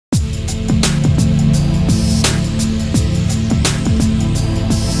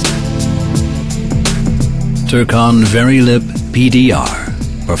Turcon Varilip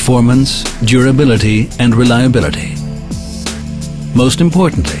PDR. Performance, durability, and reliability. Most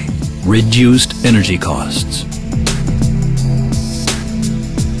importantly, reduced energy costs.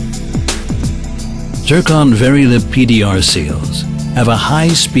 Turcon Varilip PDR seals have a high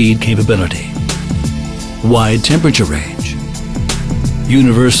speed capability, wide temperature range,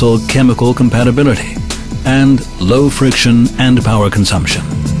 universal chemical compatibility, and low friction and power consumption.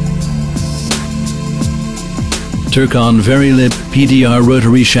 Turcon Varilip PDR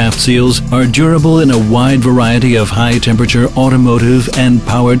rotary shaft seals are durable in a wide variety of high-temperature automotive and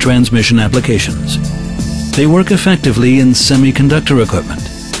power transmission applications. They work effectively in semiconductor equipment,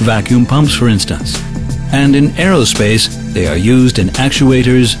 vacuum pumps for instance, and in aerospace they are used in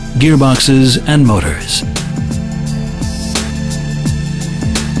actuators, gearboxes, and motors.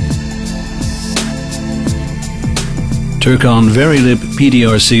 Turcon Varilip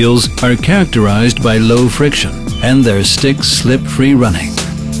PDR seals are characterized by low friction and their stick slip-free running.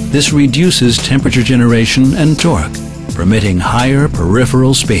 This reduces temperature generation and torque, permitting higher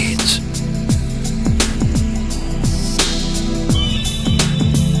peripheral speeds.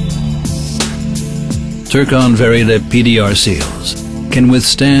 Turcon Varilip PDR seals can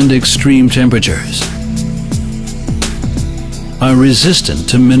withstand extreme temperatures, are resistant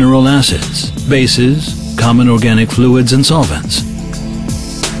to mineral acids, bases, common organic fluids, and solvents.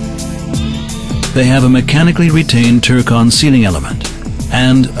 They have a mechanically retained Turcon sealing element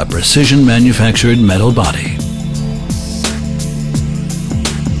and a precision manufactured metal body.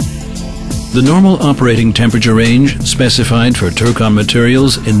 The normal operating temperature range specified for Turcon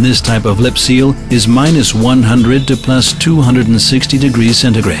materials in this type of lip seal is -100 to +260 degrees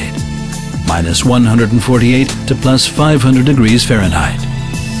centigrade, -148 to +500 degrees Fahrenheit.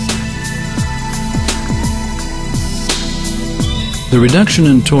 The reduction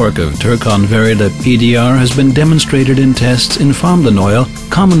in torque of Turcon Varilip PDR has been demonstrated in tests in formalin oil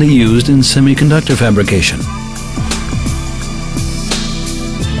commonly used in semiconductor fabrication.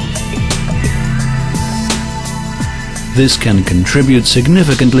 This can contribute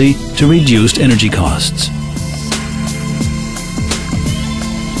significantly to reduced energy costs.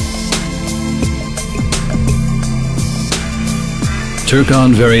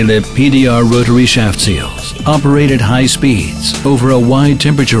 Turcon Varilip PDR rotary shaft seals operate at high speeds over a wide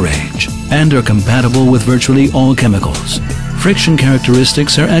temperature range and are compatible with virtually all chemicals. Friction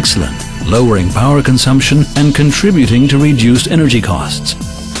characteristics are excellent, lowering power consumption and contributing to reduced energy costs.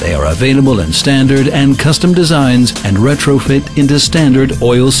 They are available in standard and custom designs and retrofit into standard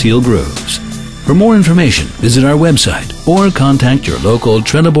oil seal grooves. For more information, visit our website or contact your local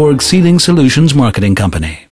Trelleborg Sealing Solutions marketing company.